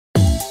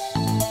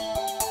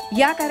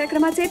या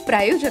कार्यक्रमाचे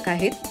प्रायोजक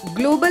आहेत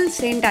global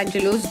Saint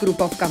अँजेलोस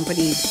group of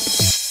companies.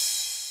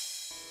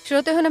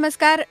 श्रोते हो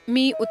नमस्कार,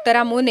 मी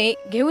उत्तरा मोने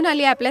घेऊन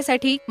आली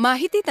आपल्यासाठी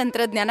माहिती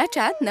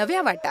तंत्रज्ञानाच्या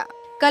नव्या वाटा.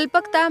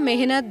 कल्पकता,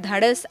 मेहनत,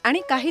 धाडस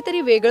आणि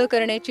काहीतरी वेगळं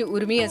करण्याची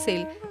उर्मी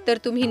असेल तर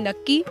तुम्ही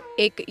नक्की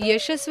एक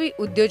यशस्वी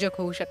उद्योजक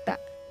होऊ शकता.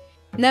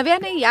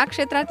 नव्याने या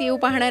क्षेत्रात येऊ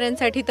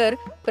पाहणाऱ्यांसाठी तर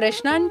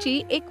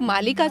प्रश्नांची एक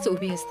मालिकाच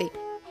उभी असते.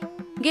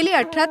 गेली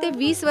 18 ते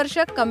 20 वर्ष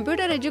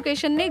कम्प्युटर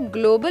एज्युकेशनने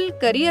ग्लोबल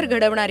करिअर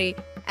घडवणारे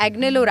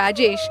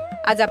ॲग्नेलोराजेश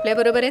आज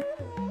आपल्याबरोबर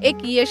आहेत. एक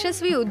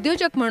यशस्वी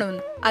उद्योजक म्हणून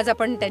आज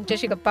आपण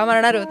त्यांच्याशी गप्पा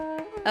मारणार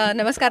आहोत.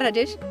 नमस्कार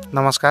राजेश.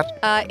 नमस्कार.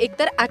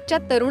 एकतर आजच्या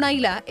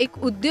तरुणाईला एक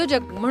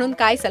उद्योजक म्हणून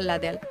काय सल्ला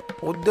द्याल?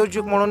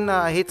 उद्योजक म्हणून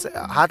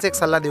हाच एक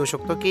सल्ला देऊ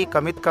शकतो की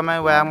कमीत कमी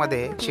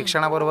वयामध्ये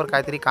शिक्षणाबरोबर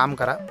काहीतरी काम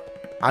करा,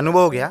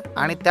 अनुभव घ्या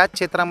आणि त्याच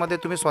क्षेत्रामध्ये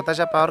तुम्ही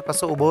स्वतःच्या पायावर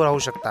कसं उभं राहू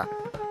शकता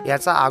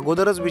याचा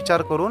अगोदरच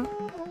विचार करून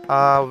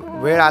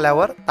वेळ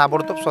आल्यावर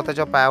ताबडतोब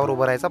स्वतःच्या पायावर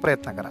उभं राहायचा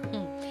प्रयत्न करा.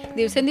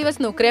 दिवसेंदिवस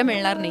नोकऱ्या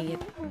मिळणार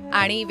नाहीयेत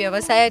आणि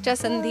व्यवसायाच्या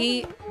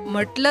संधी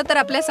म्हटलं तर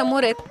आपल्या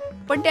समोर आहेत,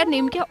 पण त्या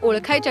नेमक्या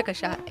ओळखायच्या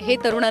कशा हे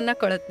तरुणांना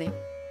कळत नाही.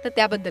 तर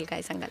त्याबद्दल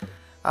काय सांगाल?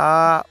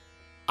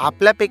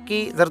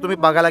 आपल्यापैकी जर तुम्ही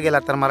बघायला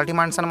गेलात तर मराठी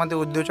माणसांमध्ये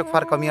उद्योजक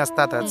फार कमी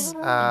असतातच.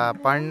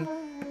 पण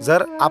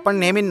जर आपण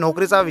नेहमी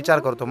नोकरीचा विचार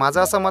करतो,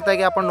 माझं असं मत आहे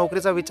की आपण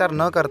नोकरीचा विचार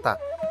न करता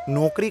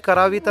नोकरी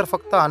करावी तर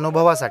फक्त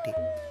अनुभवासाठी.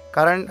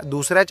 कारण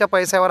दुसऱ्याच्या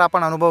पैशावर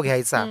आपण अनुभव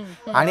घ्यायचा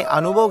आणि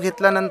अनुभव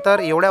घेतल्यानंतर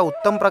एवढ्या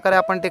उत्तम प्रकारे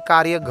आपण ते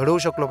कार्य घडवू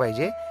शकलो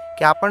पाहिजे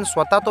की आपण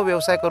स्वतः तो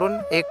व्यवसाय करून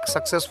एक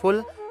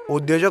सक्सेसफुल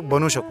उद्योजक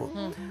बनू शकू.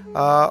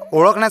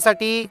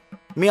 ओळखण्यासाठी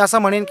मी असं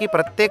म्हणेन की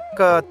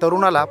प्रत्येक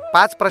तरुणाला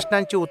 5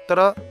 प्रश्नांची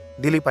उत्तरं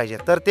दिली पाहिजे.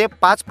 तर ते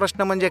 5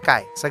 प्रश्न म्हणजे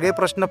काय? सगळे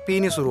प्रश्न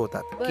पीने सुरू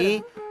होतात. की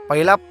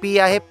पहिला पी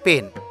आहे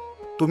पेन.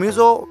 तुम्ही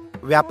जो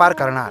व्यापार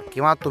करणार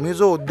किंवा तुम्ही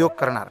जो उद्योग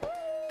करणार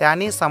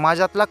त्याने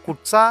समाजातला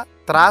कुठचा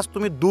त्रास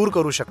तुम्ही दूर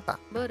करू शकता.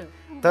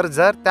 तर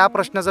जर त्या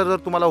प्रश्नाचं जर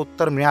तुम्हाला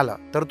उत्तर मिळालं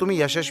तर तुम्ही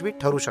यशस्वी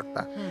ठरू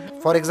शकता.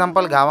 फॉर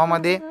एक्झाम्पल,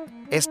 गावामध्ये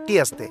ST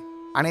असते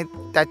आणि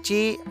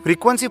त्याची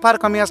फ्रिक्वेन्सी फार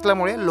कमी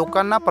असल्यामुळे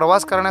लोकांना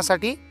प्रवास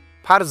करण्यासाठी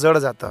फार जड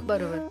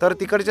जातं. तर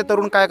तिकडचे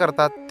तरुण काय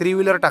करतात, 3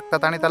 व्हीलर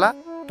टाकतात आणि त्याला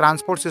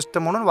ट्रान्सपोर्ट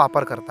सिस्टम म्हणून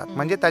वापर करतात.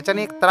 म्हणजे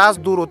त्याच्याने एक त्रास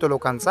दूर होतो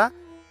लोकांचा,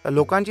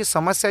 लोकांची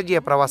समस्या जी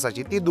आहे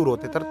प्रवासाची ती दूर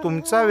होते. तर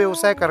तुमचा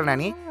व्यवसाय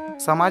करण्याने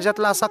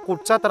समाजातला असा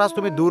कुठचा त्रास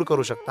तुम्ही दूर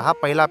करू शकता. हा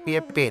पहिला पी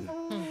आहे पेन.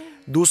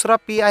 दुसरा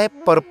पी आहे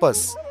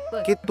पर्पस,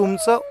 की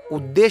तुमचं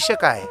उद्देश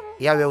काय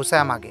या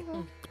व्यवसायामागे.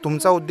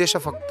 तुमचा उद्देश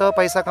फक्त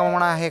पैसा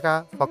कमवणं आहे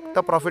का, फक्त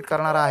प्रॉफिट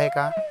करणारा आहे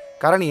का?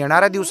 कारण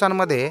येणाऱ्या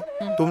दिवसांमध्ये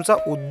तुमचा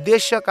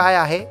उद्देश काय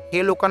आहे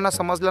हे लोकांना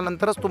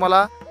समजल्यानंतरच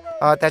तुम्हाला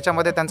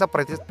त्याच्यामध्ये त्यांचा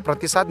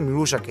प्रतिसाद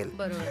मिळू शकेल.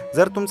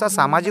 जर तुमचा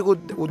सामाजिक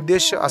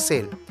उद्देश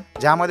असेल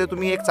ज्यामध्ये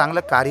तुम्ही एक चांगलं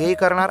कार्यही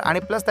करणार आणि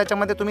प्लस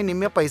त्याच्यामध्ये तुम्ही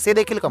निम्मे पैसे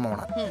देखील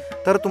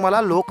कमवणार तर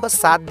तुम्हाला लोक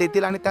साथ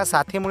देतील आणि त्या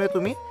साथीमुळे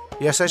तुम्ही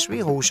यशस्वी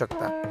होऊ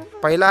शकता.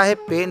 पहिला आहे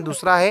पेन,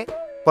 दुसरा आहे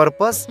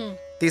पर्पस,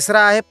 तिसरा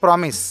आहे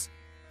प्रॉमिस.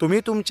 तुम्ही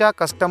तुमच्या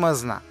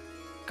कस्टमर्सना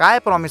काय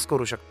प्रॉमिस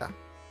करू शकता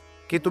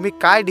की तुम्ही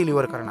काय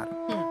डिलिव्हर करणार,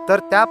 तर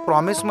त्या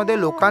प्रॉमिसमध्ये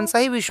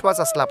लोकांचाही विश्वास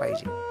असला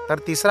पाहिजे. तर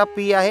तिसरा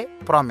पी आहे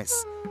प्रॉमिस.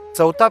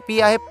 चौथा पी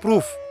आहे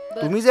प्रूफ.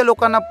 तुम्ही जे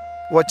लोकांना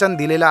वचन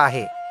दिलेलं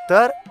आहे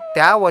तर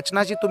त्या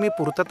वचनाची तुम्ही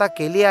पूर्तता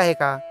केली आहे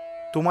का?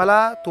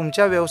 तुम्हाला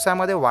तुमच्या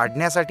व्यवसायामध्ये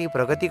वाढण्यासाठी,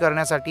 प्रगती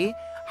करण्यासाठी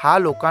हा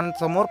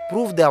लोकांसमोर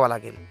प्रूफ द्यावा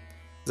लागेल.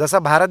 जसं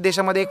भारत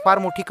देशामध्ये एक फार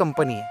मोठी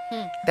कंपनी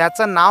आहे,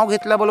 त्याचं नाव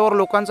घेतल्याबरोबर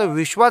लोकांचा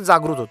विश्वास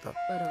जागृत होतं.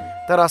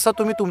 तर असं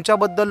तुम्ही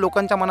तुमच्याबद्दल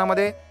लोकांच्या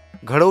मनामध्ये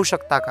घडवू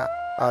शकता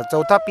का?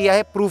 चौथा पी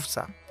आहे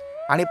प्रूफचा.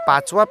 आणि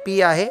 5वा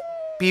पी आहे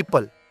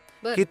पीपल,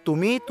 की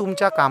तुम्ही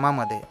तुमच्या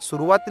कामामध्ये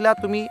सुरुवातीला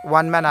तुम्ही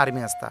 1 मॅन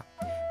आर्मी असता,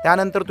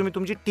 त्यानंतर तुम्ही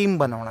तुमची टीम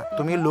बनवणार,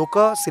 तुम्ही लोक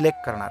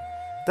सिलेक्ट करणार.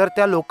 तर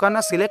त्या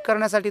लोकांना सिलेक्ट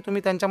करण्यासाठी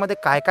तुम्ही त्यांच्यामध्ये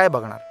काय काय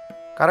बघणार,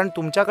 कारण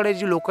तुमच्याकडे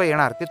जी लोक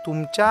येणार ते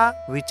तुमच्या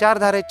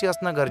विचारधारेची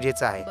असणं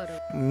गरजेचं आहे.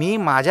 मी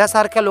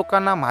माझ्यासारख्या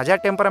लोकांना, माझ्या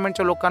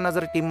टेम्परामेंटच्या लोकांना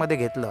जर टीममध्ये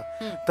घेतलं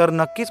तर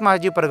नक्कीच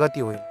माझी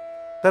प्रगती होईल.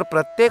 तर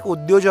प्रत्येक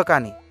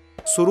उद्योजकाने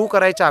सुरू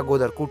करायच्या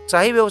अगोदर,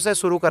 कुठचाही व्यवसाय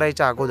सुरू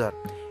करायच्या अगोदर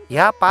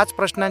ह्या 5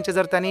 प्रश्नांची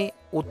जर त्यांनी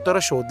उत्तरं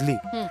शोधली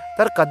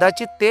तर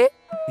कदाचित ते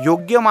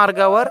योग्य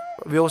मार्गावर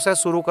व्यवसाय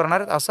सुरू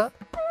करणार असं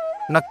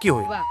नक्की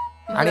होईल.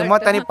 आणि मग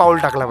त्यांनी पाऊल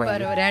टाकलं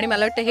पाहिजे. आणि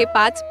मला वाटतं हे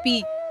 5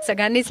 पी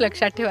सगळ्यांनीच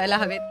लक्षात ठेवायला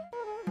हवेत.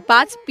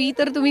 5 पी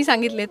तर तुम्ही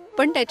सांगितलेत,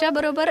 पण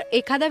त्याच्याबरोबर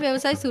एखादा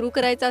व्यवसाय सुरू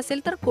करायचा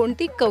असेल तर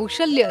कोणती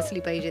कौशल्य असली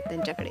पाहिजेत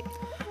त्यांच्याकडे?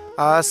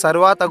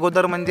 सर्वात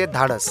अगोदर म्हणजे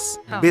धाडस.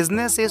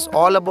 Business is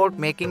all about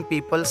making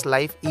people's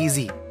life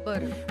easy.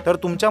 तर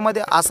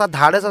तुमच्यामध्ये असा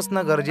धाडस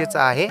असणं गरजेचं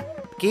आहे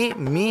की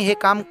मी हे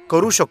काम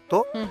करू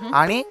शकतो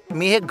आणि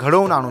मी हे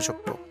घडवून आणू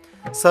शकतो.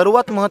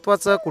 सर्वात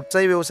महत्त्वाचं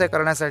कुठचाही व्यवसाय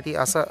करण्यासाठी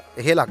असं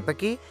हे लागतं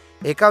की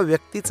एका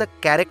व्यक्तीचं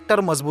कॅरेक्टर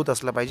मजबूत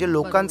असलं पाहिजे,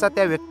 लोकांचा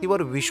त्या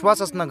व्यक्तीवर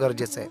विश्वास असणं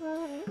गरजेचं आहे.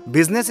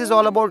 Business is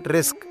all about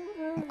risk.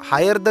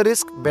 Higher the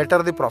risk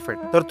better the profit.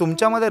 तर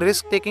तुमच्यामध्ये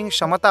रिस्क टेकिंग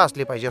क्षमता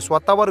असली पाहिजे,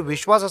 स्वतःवर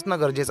विश्वास असणं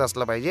गरजेचं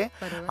असलं पाहिजे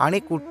आणि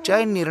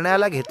कुठच्याही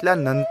निर्णयाला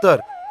घेतल्यानंतर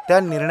त्या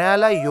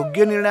निर्णयाला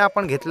योग्य निर्णय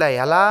आपण घेतला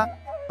याला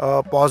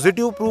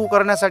पॉझिटिव्ह प्रूव्ह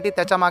करण्यासाठी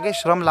त्याच्या मागे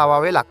श्रम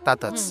लावावे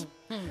लागतातच.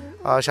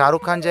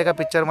 शाहरुख खानच्या एका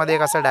पिक्चरमध्ये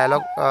एक असा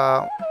डायलॉग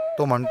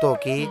तो म्हणतो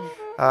की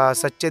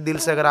सच्चे दिल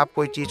से अगर आप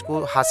कोई चीज़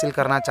को हासिल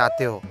करना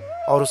चाहते हो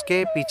और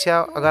उसके पीछे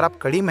अगर आप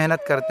कड़ी मेहनत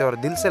करते हो और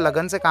दिल से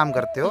लगन से काम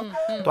करते हो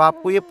तो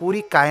आपको ये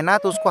पूरी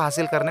कायनात उसको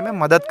हासिल करने में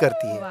मदत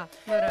करती है.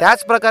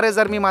 त्याच प्रकारे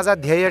जर मी माझा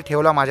ध्येय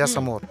ठेवला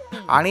माझ्यासमोर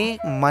आणि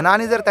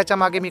मनाने जर त्याच्या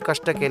मागे मी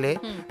कष्ट केले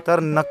तर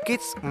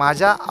नक्कीच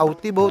माझ्या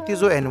अवतीभोवती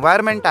जो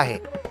एन्व्हायरमेंट आहे,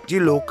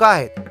 जी लोक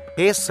आहेत,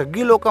 हे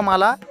सगळी लोक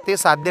मला ते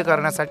साध्य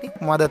करण्यासाठी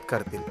मदत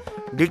करतील.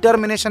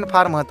 डिटर्मिनेशन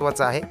फार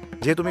महत्त्वाचं आहे.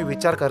 जे तुम्ही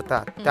विचार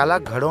करता त्याला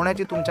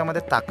घडवण्याची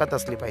तुमच्यामध्ये ताकद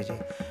असली पाहिजे.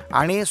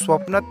 आणि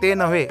स्वप्न ते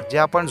नव्हे जे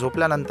आपण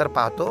झोपल्यानंतर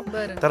पाहतो,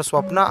 तर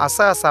स्वप्न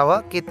असं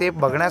असावं की ते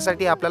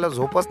बघण्यासाठी आपल्याला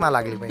झोपच ना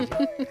लागली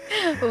पाहिजे.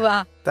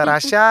 तर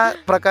अशा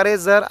प्रकारे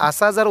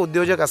जर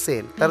उद्योजक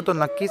असेल तर तो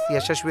नक्कीच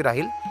यशस्वी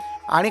राहील.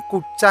 आणि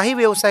कुठचाही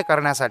व्यवसाय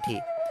करण्यासाठी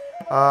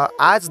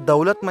आज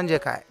दौलत म्हणजे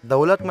काय?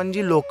 दौलत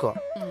म्हणजे लोक.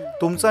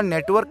 तुमचं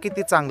नेटवर्क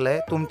किती चांगलं आहे,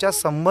 तुमच्या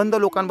संबंध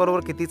लोकांबरोबर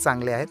किती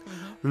चांगले आहेत,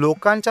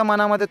 लोकांच्या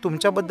मनामध्ये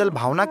तुमच्याबद्दल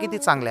भावना किती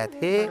चांगल्या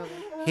आहेत,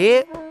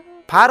 हे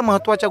फार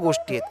महत्त्वाच्या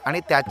गोष्टी आहेत. आणि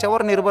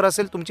त्याच्यावर निर्भर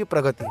असेल तुमची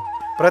प्रगती.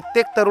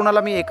 प्रत्येक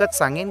तरुणाला मी एकच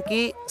सांगेन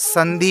की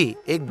संधी,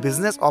 एक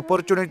बिझनेस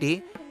ऑपॉर्च्युनिटी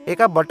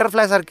एका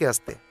बटरफ्लायसारखी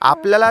असते.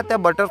 आपल्याला त्या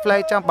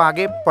बटरफ्लायच्या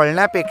मागे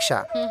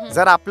पळण्यापेक्षा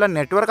जर आपलं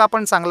नेटवर्क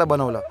आपण चांगलं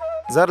बनवलं,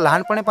 जर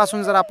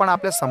लहानपणीपासून जर आपण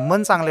आपले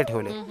संबंध चांगले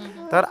ठेवले,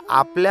 तर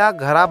आपल्या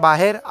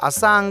घराबाहेर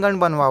असं अंगण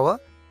बनवावं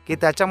की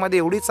त्याच्यामध्ये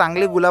एवढी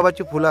चांगली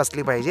गुलाबाची फुलं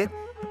असली पाहिजेत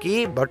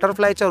की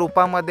बटरफ्लायच्या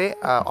रूपामध्ये,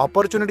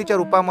 ऑपॉर्च्युनिटीच्या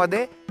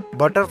रूपामध्ये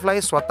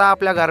बटरफ्लाय स्वतः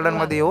आपल्या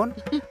गार्डनमध्ये येऊन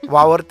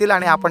वावरतील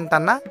आणि आपण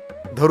त्यांना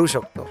धरू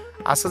शकतो.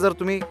 असं जर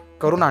तुम्ही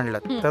करून आणलं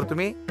तर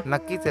तुम्ही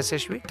नक्कीच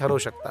यशस्वी ठरवू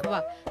शकता.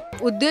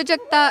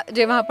 उद्योजकता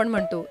जेव्हा आपण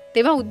म्हणतो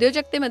तेव्हा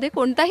उद्योजकतेमध्ये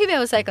कोणताही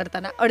व्यवसाय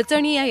करताना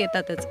अडचणी या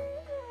येतातच.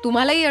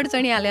 तुम्हालाही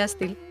अडचणी आल्या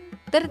असतील,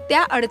 तर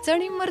त्या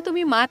अडचणींवर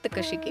तुम्ही मात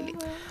कशी केली?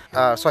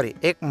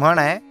 एक म्हण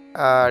आहे,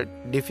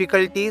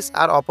 difficulties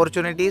are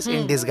opportunities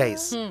in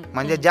disguise.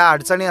 म्हणजे ज्या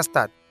अडचणी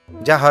असतात,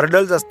 ज्या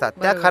हर्डल्स असतात,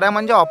 त्या खऱ्या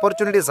म्हणजे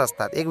ऑपॉर्च्युनिटीज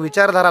असतात. एक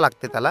विचारधारा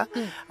लागते त्याला.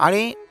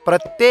 आणि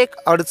प्रत्येक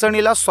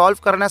अडचणीला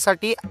सॉल्व्ह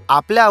करण्यासाठी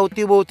आपल्या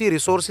अवतीभोवती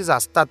रिसोर्सेस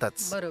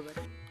असतातच.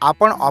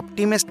 आपण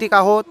ऑप्टिमिस्टिक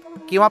आहोत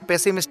किंवा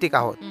पेसिमिस्टिक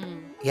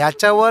आहोत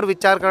याच्यावर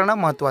विचार करणं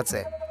महत्त्वाचं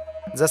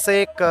आहे. जसं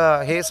एक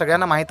हे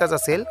सगळ्यांना माहीतच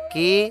असेल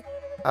की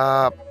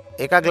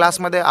एका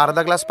ग्लासमध्ये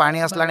अर्धा ग्लास पाणी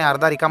असला आणि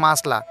अर्धा रिकामा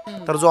असला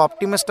तर जो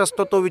ऑप्टिमिस्ट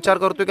असतो तो विचार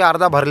करतो की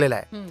अर्धा भरलेला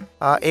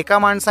आहे. एका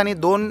माणसाने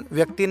 2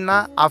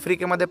 व्यक्तींना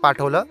आफ्रिकेमध्ये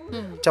पाठवलं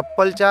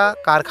चप्पलच्या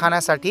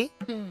कारखान्यासाठी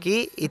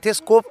की इथे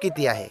स्कोप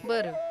किती आहे.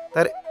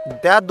 तर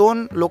त्या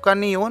 2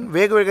 लोकांनी येऊन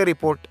वेगवेगळे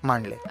रिपोर्ट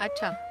मांडले.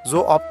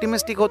 जो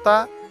ऑप्टिमिस्टिक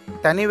होता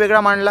त्यांनी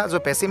वेगळा मांडला, जो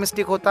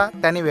पेसिमिस्टिक होता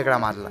त्यांनी वेगळा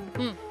मांडला.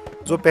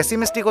 जो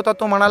पेसिमिस्टिक होता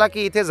तो म्हणाला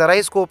की इथे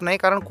जराही स्कोप नाही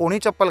कारण कोणी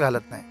चप्पल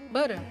घालत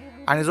नाही.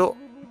 आणि जो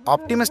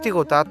ऑप्टिमिस्टिक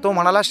होता तो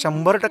म्हणाला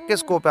 100%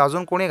 स्कोप आहे,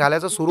 अजून कोणी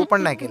घालायचं सुरू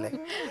पण नाही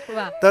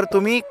केलंय. तर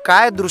तुम्ही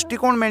काय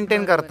दृष्टिकोन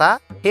मेंटेन करता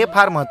हे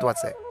फार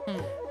महत्त्वाचं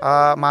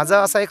आहे. माझा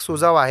असा एक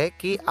सुझाव आहे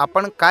की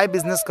आपण काय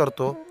बिझनेस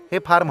करतो हे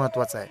फार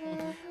महत्त्वाचं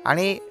आहे.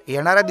 आणि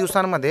येणाऱ्या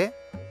दिवसांमध्ये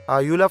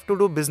you have to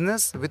do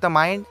business with a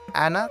mind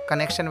and a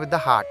connection with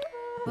the heart,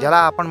 ज्याला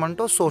आपण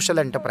म्हणतो सोशल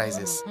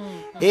एंटरप्राइजेस.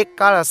 एक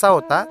काळ असा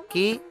होता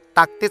की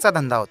ताकदीचा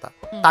धंदा होता,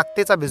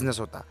 ताकदीचा बिझनेस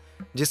होता.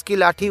 जिसकी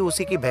लाठी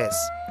उसी की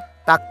भैंस.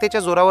 ताकदीच्या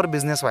जोरावर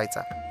बिझनेस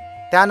व्हायचा.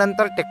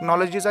 त्यानंतर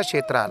टेक्नॉलॉजीचा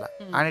क्षेत्र आला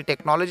आणि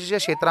टेक्नॉलॉजीच्या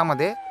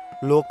क्षेत्रामध्ये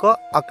लोक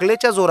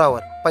अकलेच्या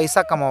जोरावर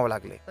पैसा कमावा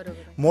लागले.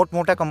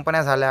 मोठमोठ्या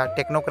कंपन्या झाल्या,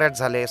 टेक्नोक्रॅट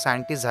झाले,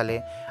 सायंटिस्ट झाले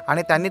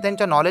आणि त्यांनी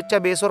त्यांच्या नॉलेजच्या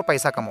बेसवर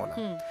पैसा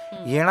कमवला.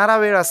 येणारा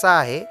वेळ असा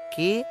आहे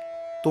की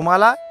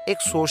तुम्हाला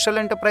एक सोशल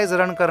एंटरप्राइज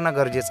रन करणं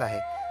गरजेचं आहे.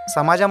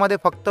 समाजामध्ये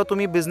फक्त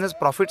तुम्ही बिझनेस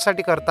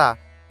प्रॉफिटसाठी करता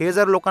हे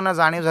जर लोकांना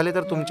जाणीव झाली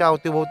तर तुमच्या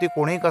अवतीभोवती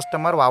कोणीही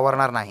कस्टमर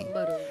वावरणार नाही.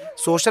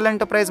 सोशल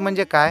एंटरप्राइज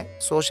म्हणजे काय?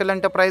 सोशल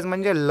एंटरप्राइज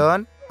म्हणजे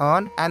लर्न,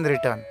 अर्न अँड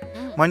रिटर्न.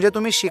 म्हणजे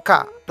तुम्ही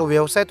शिका, तो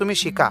व्यवसाय तुम्ही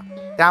शिका,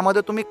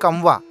 त्यामध्ये तुम्ही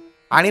कमवा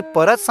आणि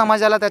परत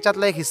समाजाला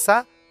त्याच्यातला एक हिस्सा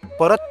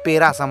परत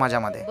पेरा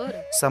समाजामध्ये.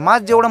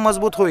 समाज जेवढं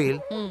मजबूत होईल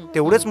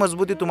तेवढेच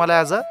मजबूती तुम्हाला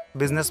ॲज अ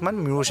बिझनेसमॅन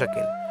मिळू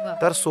शकेल.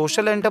 तर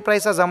सोशल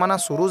एंटरप्राइजचा जमाना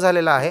सुरू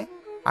झालेला आहे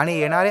आणि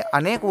येणारे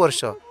अनेक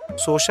वर्ष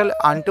सोशल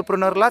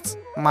एंटरप्रेन्योरलाच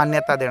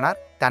मान्यता देणार,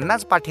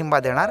 त्यांनाच पाठिंबा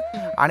देणार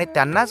आणि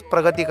त्यांनाच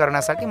प्रगती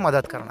करण्यासाठी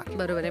मदत करणार.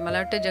 बरोबर आहे. मला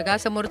वाटतं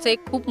जगासमोरचं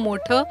एक खूप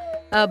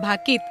मोठं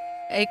भाकीत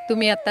एक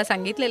तुम्ही आता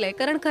सांगितलेलं आहे.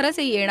 कारण खरंच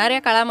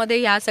येणाऱ्या काळामध्ये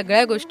ह्या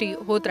सगळ्या गोष्टी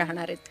होत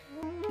राहणार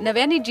आहेत.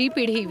 नव्याने जी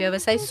पिढी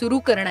व्यवसाय सुरू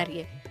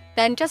करणारी आहे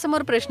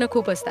त्यांच्यासमोर प्रश्न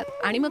खूप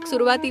असतात आणि मग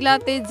सुरुवातीला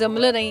ते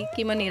जमलं नाही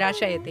की मग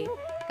निराशा येते.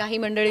 काही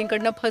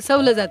मंडळींकडनं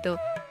फसवलं जातं.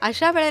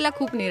 अशा वेळेला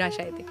खूप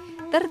निराशा येते.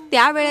 तर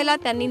त्या वेळेला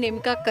त्यांनी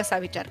नेमका कसा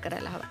विचार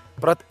करायला हवा?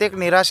 प्रत्येक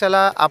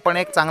निराशाला आपण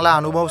एक चांगला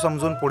अनुभव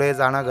समजून पुढे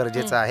जाणं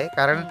गरजेचं आहे.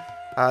 कारण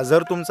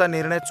जर तुमचा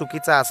निर्णय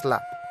चुकीचा असला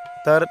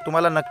तर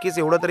तुम्हाला नक्कीच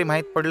एवढं तरी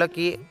माहीत पडलं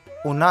की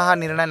पुन्हा हा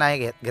निर्णय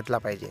नाही घेतला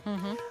पाहिजे.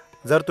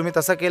 जर तुम्ही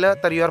तसं केलं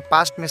तर your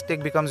past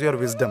mistake becomes your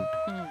wisdom.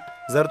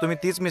 जर तुम्ही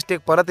तीच मिस्टेक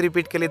परत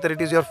रिपीट केली तर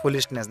it is your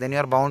foolishness. Then you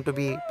are bound to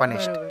be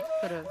punished.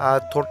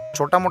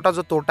 छोटा मोठा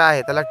जो तोटा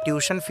आहे त्याला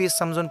ट्युशन फीस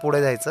समजून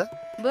पुढे जायचं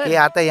बरं. की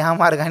आता ह्या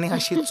मार्गाने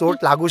अशी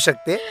चोट लागू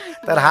शकते,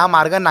 तर हा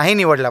मार्ग नाही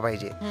निवडला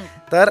पाहिजे.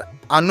 तर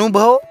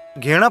अनुभव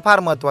घेणं फार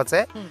महत्वाचं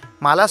आहे.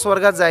 मला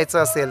स्वर्गात जायचं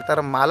असेल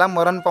तर मला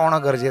मरण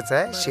पावणं गरजेचं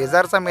आहे.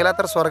 शेजारचा मेला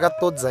तर स्वर्गात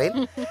तोच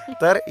जाईल.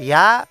 तर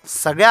या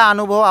सगळ्या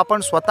अनुभव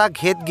आपण स्वतः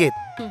घेत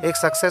घेत एक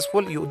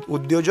सक्सेसफुल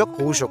उद्योजक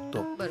होऊ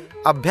शकतो.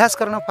 अभ्यास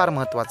करणं फार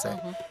महत्वाचं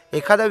आहे.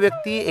 एखादा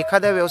व्यक्ती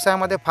एखाद्या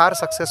व्यवसायामध्ये फार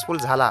सक्सेसफुल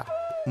झाला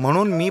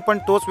म्हणून मी पण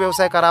तोच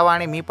व्यवसाय करावा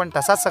आणि मी पण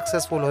तसाच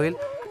सक्सेसफुल होईल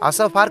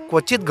असं फार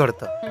क्वचित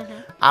घडतं.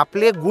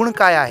 आपले गुण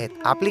काय आहेत,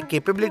 आपली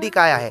केपेबिलिटी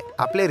काय आहे,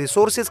 आपले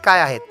रिसोर्सेस काय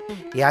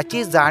आहेत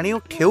याची जाणीव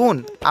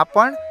ठेवून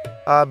आपण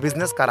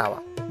बिझनेस करावा.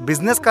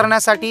 बिझनेस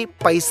करण्यासाठी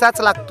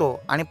पैसाच लागतो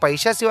आणि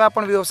पैशाशिवाय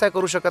आपण व्यवसाय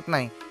करू शकत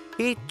नाही,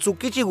 ही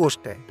चुकीची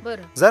गोष्ट आहे.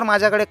 जर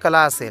माझ्याकडे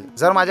कला असेल,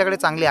 जर माझ्याकडे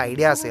चांगली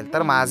आयडिया असेल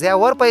तर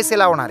माझ्यावर पैसे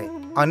लावणारे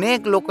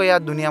अनेक लोक या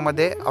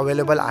दुनियामध्ये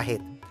अवेलेबल आहेत.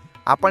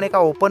 आपण एका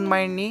ओपन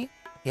माइंडनी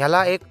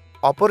ह्याला एक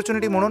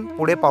ऑपॉर्च्युनिटी म्हणून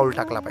पुढे पाऊल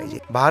टाकला पाहिजे.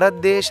 भारत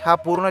देश हा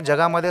पूर्ण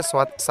जगामध्ये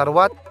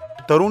सर्वात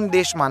तरुण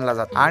देश मानला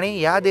जातो आणि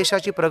या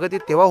देशाची प्रगती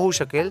तेव्हा होऊ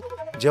शकेल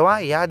जेव्हा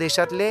या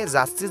देशातले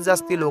जास्तीत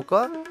जास्त लोक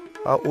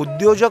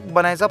उद्योजक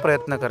बनायचा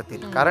प्रयत्न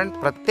करतील. कारण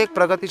प्रत्येक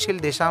प्रगतीशील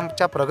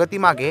देशांच्या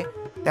प्रगतीमागे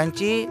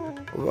त्यांची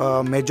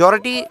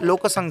मेजॉरिटी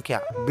लोकसंख्या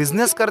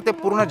बिझनेस करते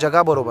पूर्ण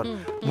जगाबरोबर,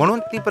 म्हणून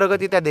ती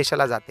प्रगती त्या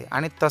देशाला जाते.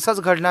 आणि तसंच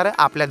घडणार आहे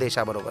आपल्या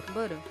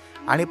देशाबरोबर.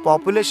 आणि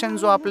पॉप्युलेशन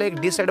जो आपलं एक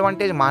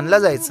डिसएडव्हान्टेज मानलं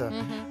जायचं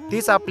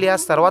तीच आपली आज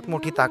सर्वात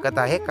मोठी ताकद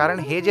आहे. कारण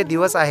हे जे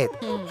दिवस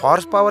आहेत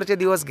हॉर्स पॉवरचे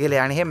दिवस गेले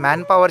आणि हे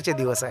मॅन पॉवरचे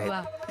दिवस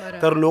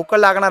आहेत. तर लोक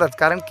लागणारच.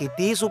 कारण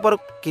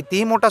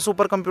कितीही मोठा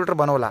सुपर कम्प्युटर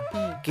बनवला,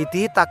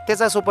 कितीही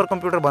ताकदीचा सुपर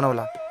कम्प्युटर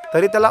बनवला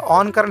तरी त्याला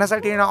ऑन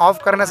करण्यासाठी आणि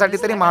ऑफ करण्यासाठी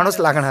तरी माणूस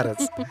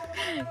लागणारच.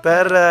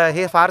 तर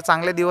हे फार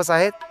चांगले दिवस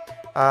आहेत.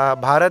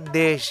 भारत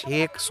देश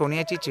ही एक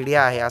सोन्याची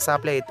चिडिया आहे असं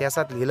आपल्या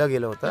इतिहासात लिहिलं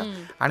गेलं होतं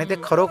आणि ते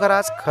खरोखर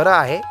आज खरं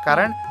आहे.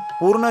 कारण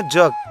पूर्ण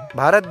जग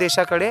भारत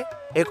देशाकडे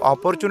एक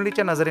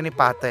ऑपॉर्च्युनिटीच्या नजरेने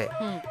पाहत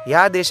आहे.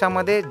 या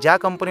देशामध्ये ज्या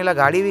कंपनीला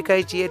गाडी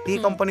विकायची आहे ती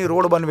कंपनी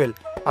रोड बनवेल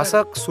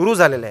असं सुरू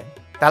झालेलं आहे.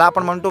 त्याला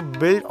आपण म्हणतो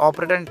बिल्ड,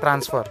 ऑपरेट अँड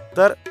ट्रान्सफर.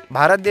 तर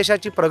भारत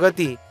देशाची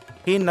प्रगती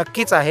ही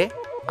नक्कीच आहे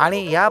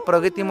आणि या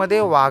प्रगतीमध्ये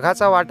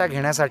वाघाचा वाटा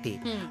घेण्यासाठी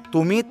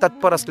तुम्ही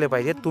तत्पर असले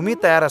पाहिजे, तुम्ही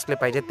तयार असले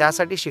पाहिजे.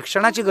 त्यासाठी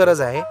शिक्षणाची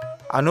गरज आहे,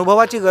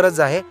 अनुभवाची गरज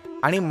आहे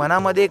आणि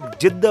मनामध्ये एक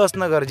जिद्द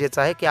असणं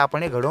गरजेचं आहे की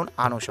आपण हे घडवून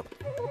आणू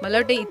शकतो. मला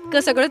वाटतं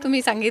इतकं सगळं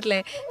तुम्ही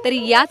सांगितलंय तर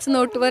याच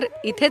नोटवर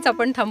इथेच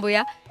आपण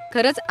थांबूया.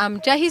 खरंच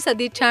आमच्याही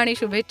सदिच्छा आणि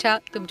शुभेच्छा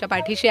तुमच्या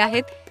पाठीशी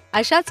आहेत.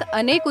 अशाच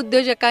अनेक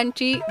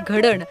उद्योजकांची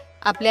घडण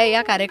आपल्या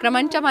या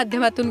कार्यक्रमांच्या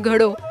माध्यमातून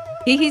घडो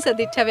ही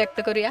सदिच्छा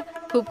व्यक्त करूया.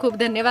 खूप खूप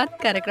धन्यवाद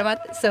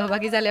कार्यक्रमात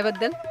सहभागी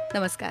झाल्याबद्दल.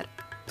 नमस्कार.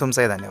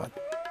 तुमचाही धन्यवाद.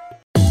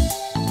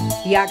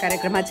 या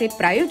कार्यक्रमाचे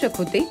प्रायोजक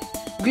होते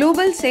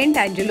global Saint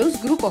अँजेलोस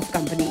group of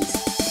companies.